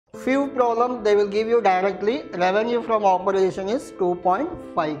Few problem they will give you directly. Revenue from operation is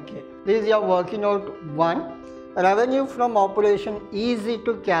 2.5k. This is your working out 1. Revenue from operation easy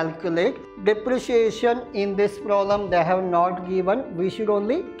to calculate. Depreciation in this problem they have not given. We should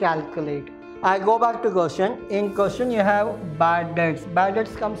only calculate. I go back to question. In question you have bad debts. Bad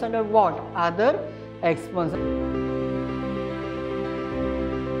debts comes under what? Other expenses.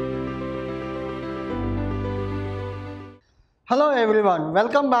 Hello everyone,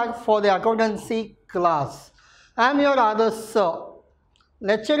 welcome back for the accountancy class. I am your Adarsh sir,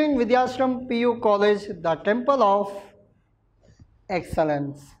 lecturing Vidhyaashram PU College, the Temple of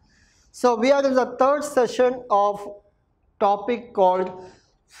Excellence. So we are in the third session of topic called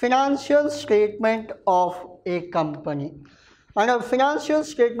Financial Statement of a Company. Under financial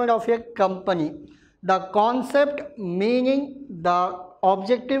statement of a company, the concept, meaning, the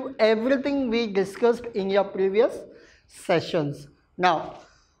objective, everything we discussed in your previous sessions. Now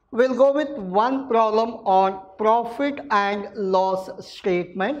we'll go with one problem on profit and loss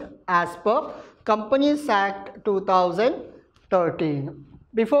statement as per Companies Act 2013.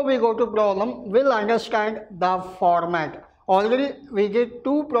 Before we go to problem, we'll understand the format. Already we did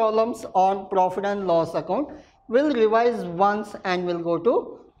two problems on profit and loss account. We'll revise once and we'll go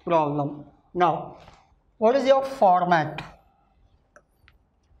to problem. Now what is your format?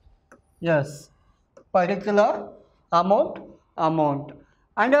 Yes, particular, amount.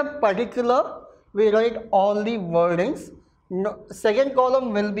 Under particular we write all the wordings. Second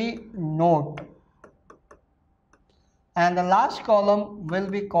column will be note and the last column will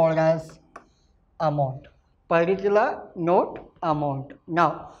be called as amount. Particular, note, amount.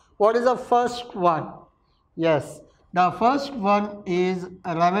 Now what is the first one? Yes, the first one is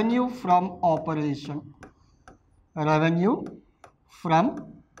revenue from operation. Revenue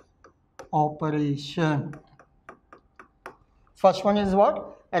from operation. First one is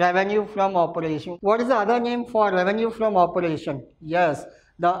what? Revenue from operation. What is the other name for revenue from operation? Yes,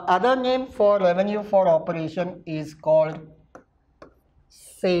 the other name for revenue for operation is called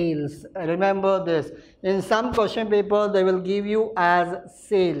sales. Remember this. In some question paper they will give you as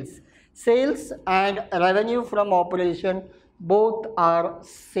sales. Sales and revenue from operation both are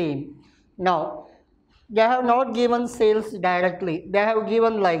same. Now they have not given sales directly. They have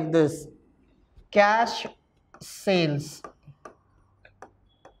given like this: cash sales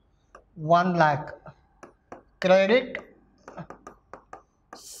 1 lakh, credit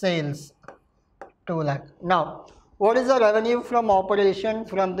sales 2 lakh. Now what is the revenue from operation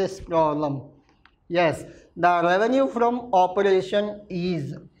from this problem? Yes, the revenue from operation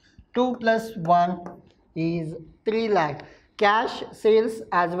is 2 plus 1 is 3 lakh. Cash sales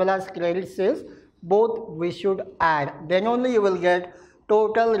as well as credit sales, both we should add. Then only you will get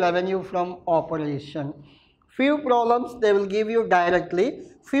total revenue from operation. Few problems they will give you directly.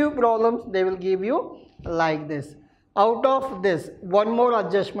 Few problems they will give you like this. Out of this, one more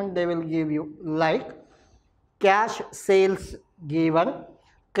adjustment they will give you, like cash sales given,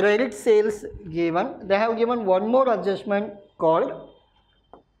 credit sales given. They have given one more adjustment called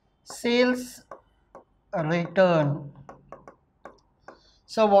sales return.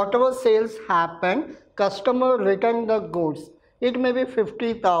 So whatever sales happen, customer return the goods. It may be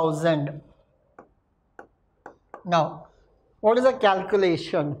 50,000. Now what is the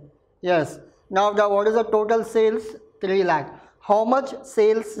calculation? Yes, now what is the total sales? 3 lakh. How much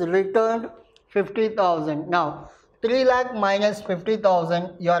sales returned? 50,000. Now 3 lakh minus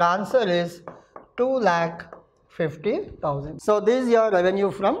 50,000, your answer is 2,50,000. So this is your revenue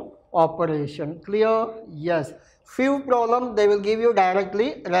from operation. Clear? Yes. Few problems they will give you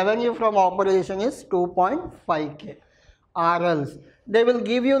directly. Revenue from operation is 2.5k. Or else they will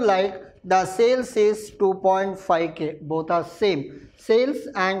give you like the sales is 2.5k. Both are same. Sales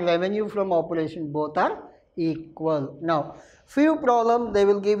and revenue from operation both are equal. Now few problems they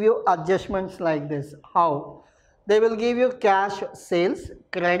will give you adjustments like this. How? They will give you cash sales,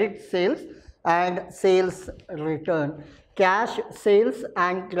 credit sales and sales return. Cash sales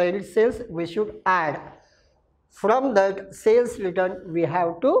and credit sales we should add. From that sales return we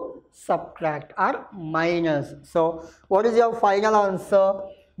have to subtract or minus. So what is your final answer?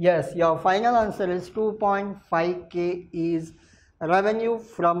 Yes, your final answer is 2.5k is revenue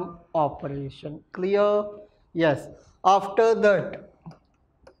from operation. Clear? Yes. After that,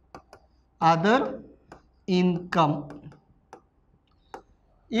 other income.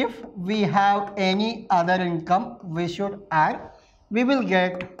 If we have any other income, we should add. We will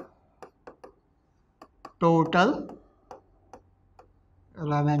get total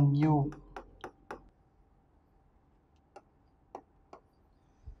revenue.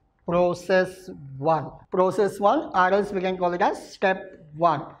 Process 1. Process 1, or else we can call it as step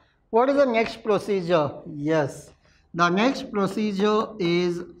 1. What is the next procedure? Yes, the next procedure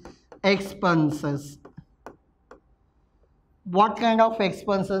is expenses. What kind of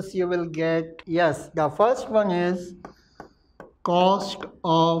expenses you will get? Yes, the first one is cost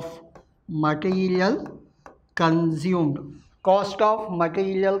of material consumed. Cost of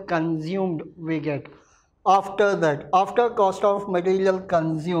material consumed we get. After that, after cost of material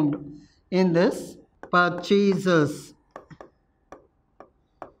consumed, in this purchases.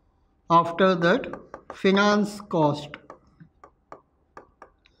 After that, finance cost.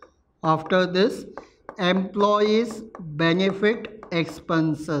 After this, employees benefit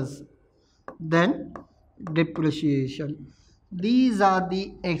expenses. Then depreciation. These are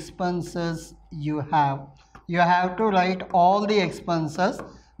the expenses you have. You have to write all the expenses,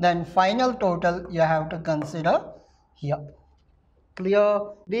 then final total you have to consider here.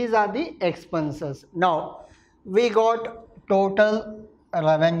 Clear? These are the expenses. Now we got total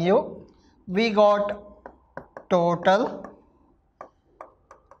revenue, we got total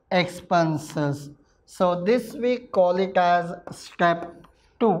expenses. So this we call it as step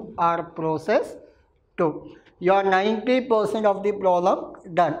 2 or process 2. Your 90% of the problem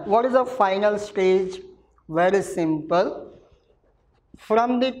done. What is the final stage? Very simple.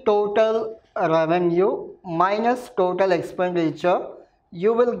 From the total revenue minus total expenditure,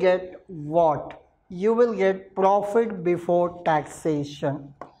 you will get what? You will get profit before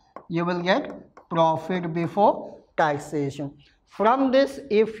taxation. You will get profit before taxation. From this,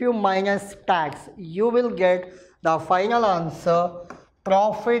 if you minus tax, you will get the final answer,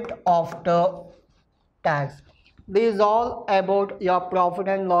 profit after tax. This is all about your profit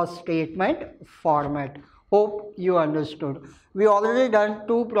and loss statement format. Hope you understood. We already done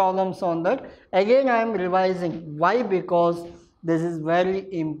 2 problems on that. Again I am revising. Why? Because this is very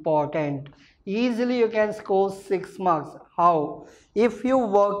important. Easily you can score 6 marks. How? If you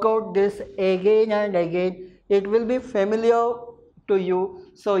work out this again and again, it will be familiar to you,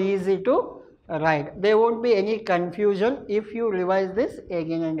 so easy to write. There won't be any confusion if you revise this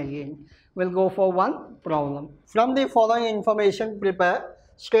again and again. We'll go for one problem. From the following information, prepare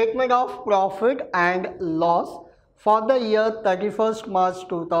statement of profit and loss for the year 31st March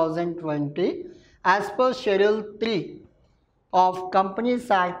 2020 as per Schedule 3 of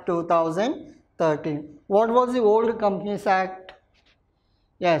Companies Act 2013. What was the old Companies Act?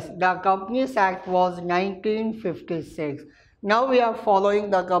 Yes, the Companies Act was 1956. Now we are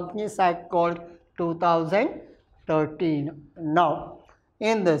following the Companies Act called 2013. Now,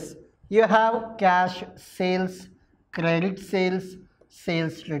 in this, you have cash sales, credit sales,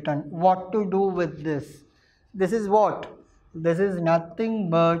 sales return. What to do with this? This is what? This is nothing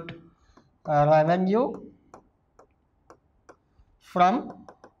but revenue from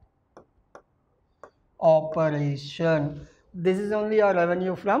operation. This is only a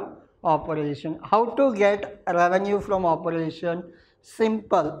revenue from operation. How to get revenue from operation?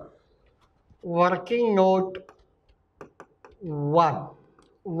 Simple. Working note 1.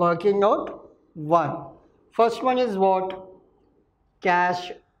 Working note 1. First one is what?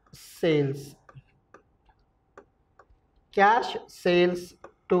 Cash sales. Cash sales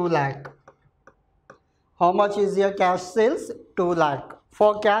 2 lakh. How much is your cash sales? 2 lakh.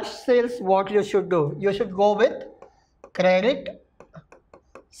 For cash sales, what you should do? You should go with credit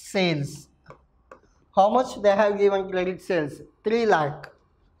sales. How much they have given credit sales? 3 lakh.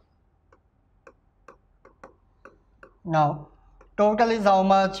 Now, total is how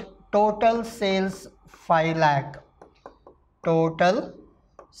much? Total sales 5 lakh. Total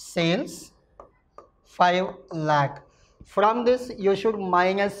sales 5 lakh. From this, you should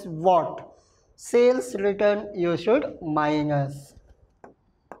minus what? Sales return you should minus.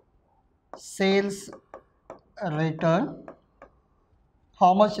 Sales return.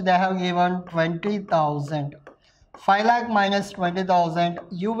 How much they have given? 20,000. 5 lakh minus 20,000,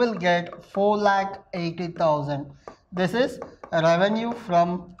 you will get 4 lakh 80,000. This is revenue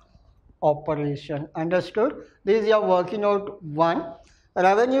from operation. Understood? This is your working out 1.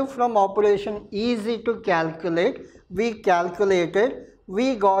 Revenue from operation, easy to calculate. We calculated.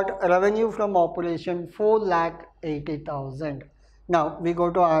 We got revenue from operation 4 lakh 80,000. Now we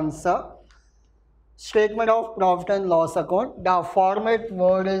go to answer. Statement of profit and loss account. The format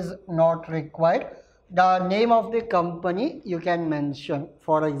word is not required. The name of the company you can mention.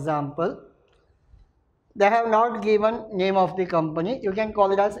 For example, they have not given name of the company. You can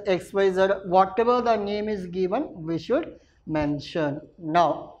call it as XYZ. Whatever the name is given, we should mention.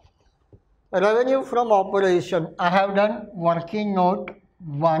 Now, revenue from operation. I have done working note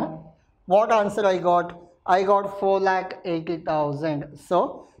 1. What answer I got? I got 4 lakh 80,000.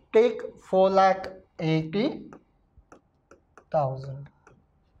 So, take 4 lakh 80,000.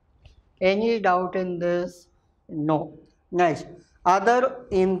 Any doubt in this? No. Next, other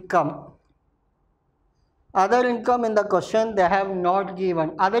income. Other income in the question they have not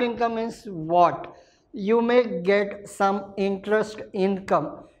given. Other income is what? You may get some interest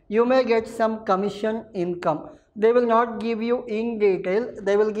income. You may get some commission income. They will not give you in detail.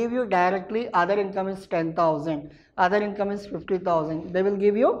 They will give you directly. Other income is 10,000. Other income is 50,000. They will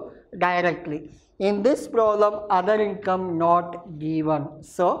give you directly. In this problem, other income not given.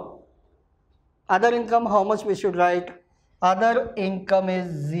 So, other income, how much we should write? Other income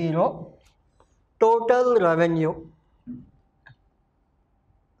is 0. Total revenue.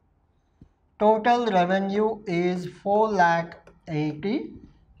 Total revenue is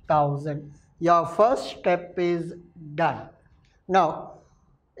 4,80,000. Your first step is done. Now,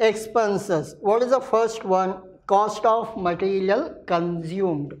 expenses. What is the first one? Cost of material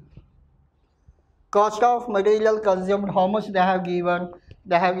consumed. Cost of material consumed, how much they have given?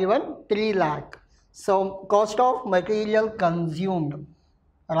 They have given 3 lakh. So, cost of material consumed,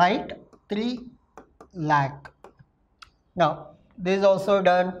 right? 3 lakh. Now, this is also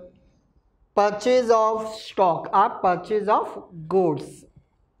done. Purchase of stock or purchase of goods.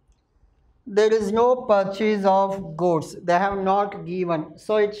 There is no purchase of goods. They have not given.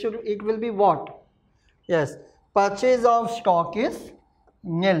 So, it will be what? Yes, purchase of stock is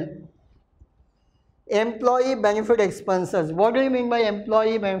nil. Employee benefit expenses. What do you mean by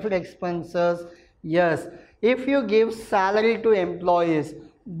employee benefit expenses? Yes, if you give salary to employees,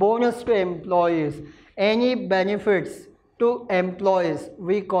 bonus to employees, any benefits to employees,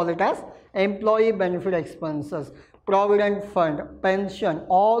 we call it as employee benefit expenses. Provident fund, pension,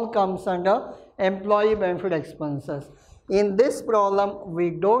 all comes under employee benefit expenses. In this problem,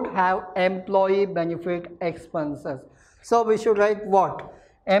 we don't have employee benefit expenses. So, we should write what?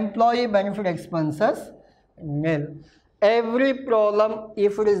 Employee benefit expenses nil. Every problem,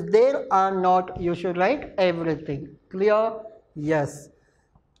 if it is there or not, you should write everything. Clear? Yes.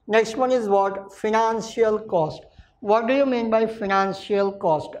 Next one is what? Financial cost. What do you mean by financial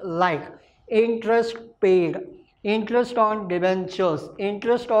cost? Like interest paid, interest on debentures,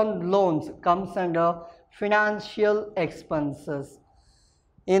 interest on loans comes under financial expenses.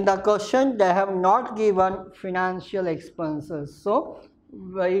 In the question, they have not given financial expenses. So,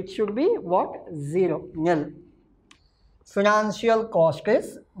 it should be what? 0, nil. Financial cost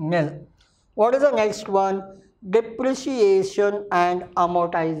is nil. What is the next one? Depreciation and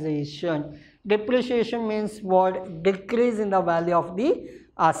amortization. Depreciation means what? Decrease in the value of the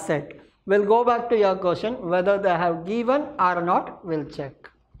asset. We'll go back to your question. Whether they have given or not, we'll check.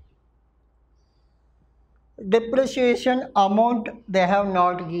 Depreciation amount they have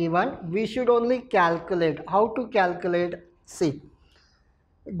not given. We should only calculate. How to calculate? See.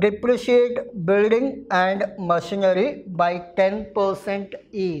 Depreciate building and machinery by 10%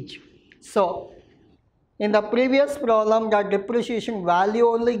 each. So, in the previous problem, the depreciation value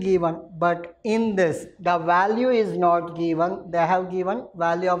only given, but in this, the value is not given. They have given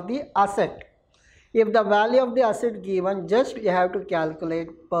value of the asset. If the value of the asset given, just you have to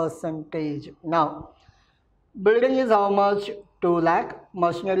calculate percentage. Now, building is how much? 2 lakh.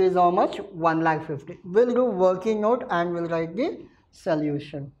 Machinery is how much? 1,50,000. We'll do working note and we'll write the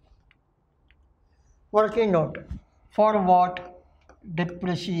solution. Working note for what?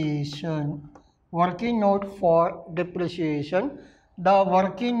 Depreciation. Working note for depreciation. The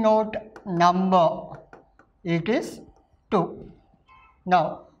working note number, it is 2.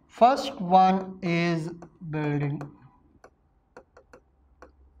 Now, first one is building.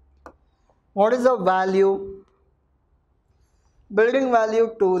 What is the value? Building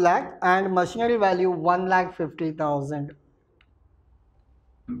value 2 lakh and machinery value 1,50,000.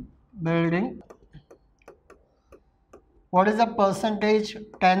 Building. What is the percentage?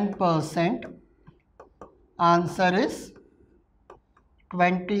 10%. Answer is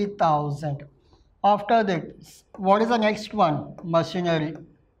 20,000. After that, what is the next one? Machinery.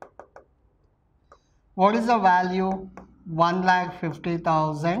 What is the value?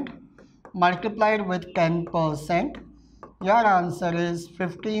 1,50,000 multiplied with 10%. Your answer is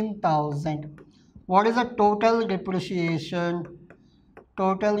 15,000. What is the total depreciation?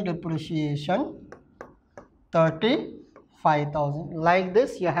 Total depreciation 35,000. Like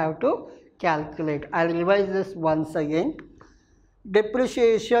this you have to calculate. I'll revise this once again.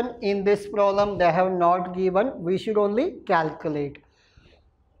 Depreciation in this problem they have not given. We should only calculate.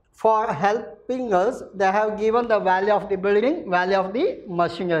 For helping us, they have given the value of the building, value of the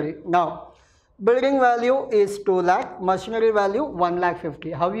machinery. Now, building value is 2 lakh, machinery value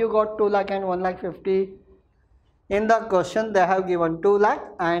 1,50,000. How you got 2 lakh and 1,50,000? In the question, they have given 2 lakh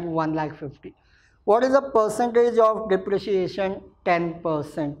and 1,50,000. What is the percentage of depreciation?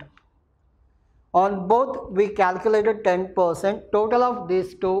 10%. On both we calculated 10%. Total of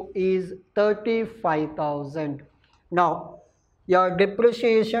these two is 35,000. Now your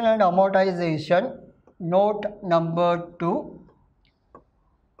depreciation and amortization, note number 2,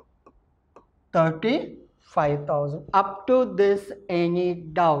 35,000. Up to this, any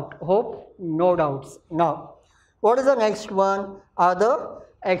doubt? Hope no doubts. Now what is the next one? Other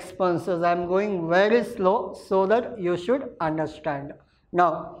expenses. I am going very slow so that you should understand.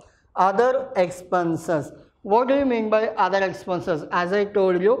 Now other expenses. What do you mean by other expenses? As I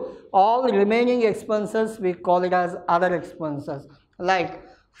told you, all remaining expenses we call it as other expenses, like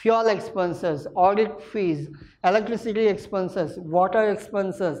fuel expenses, audit fees, electricity expenses, water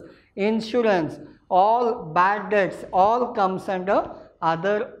expenses, insurance, all bad debts, all comes under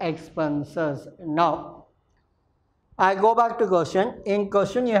other expenses. Now I go back to question. In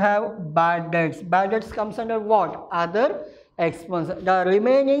question you have bad debts. Bad debts comes under what? Other expenses. The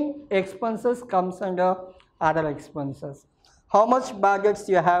remaining expenses comes under other expenses. How much bad debts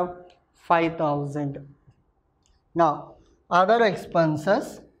you have? 5,000. Now other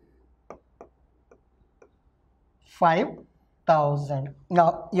expenses 5,000.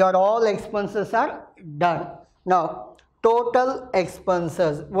 Now your all expenses are done. Now total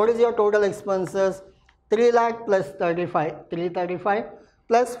expenses. What is your total expenses? 3 lakh plus 35. 335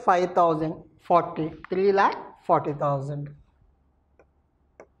 plus 5,000. 40. 3 lakh 40,000.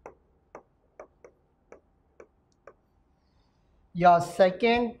 Your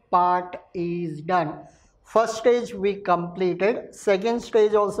second part is done. First stage we completed. Second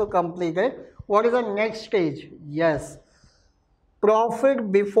stage also completed. What is the next stage? Yes.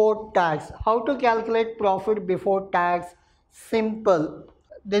 Profit before tax. How to calculate profit before tax? Simple.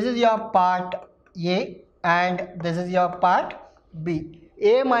 This is your part A and this is your part B.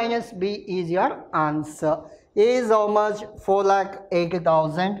 A minus B is your answer. A is how much?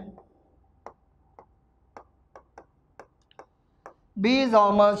 4,80,000. B is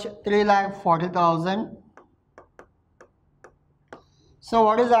how much? 3,40,000. So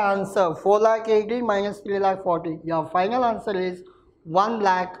what is the answer? 4,80,000 minus 3,40,000. Your final answer is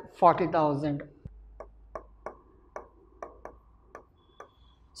 1,40,000.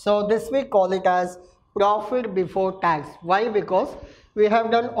 So this we call it as profit before tax. Why? Because we have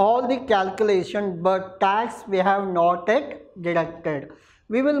done all the calculation, but tax we have not yet deducted.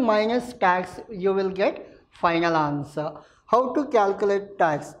 We will minus tax, you will get final answer. How to calculate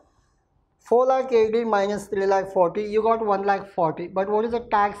tax? 4,80,000 minus 3,40,000, you got 1,40,000. But what is the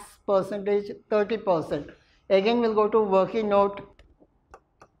tax percentage? 30%. Again we'll go to working note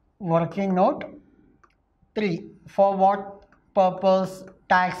 3. For what purpose?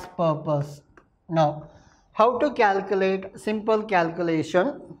 Tax purpose. Now how to calculate? Simple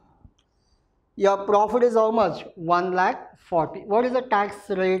calculation. Your profit is how much? 1,40,000. What is the tax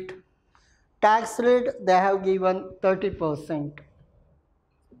rate? Tax rate they have given 30%.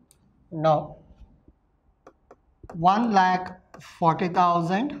 Now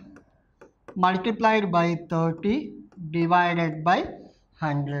 1,40,000 multiplied by 30 divided by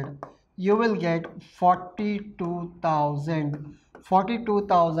 100. You will get 42,000.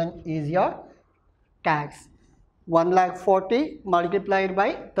 42,000 is your tax. 1,40,000 multiplied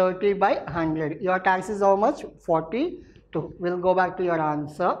by 30 by 100. Your tax is how much? 42. We'll go back to your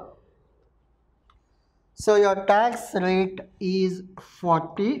answer. So your tax rate is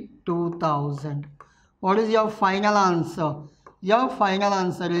 42,000. What is your final answer? Your final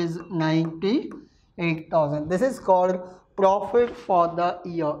answer is 98,000. This is called profit for the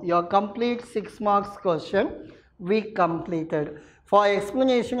year. Your complete 6 marks question we completed. For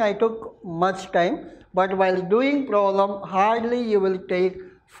explanation I took much time, but while doing problem hardly you will take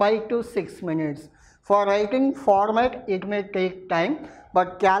 5 to 6 minutes. For writing format it may take time,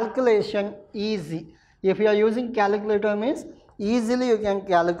 but calculation easy. If you are using calculator means easily you can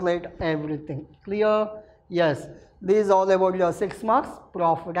calculate everything. Clear? Yes. This is all about your 6 marks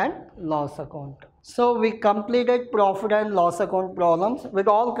profit and loss account. So we completed profit and loss account problems with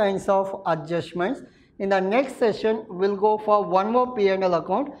all kinds of adjustments. In the next session we'll go for one more P&L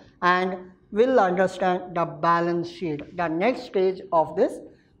account and we'll understand the balance sheet, the next stage of this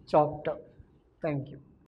chapter. Thank you.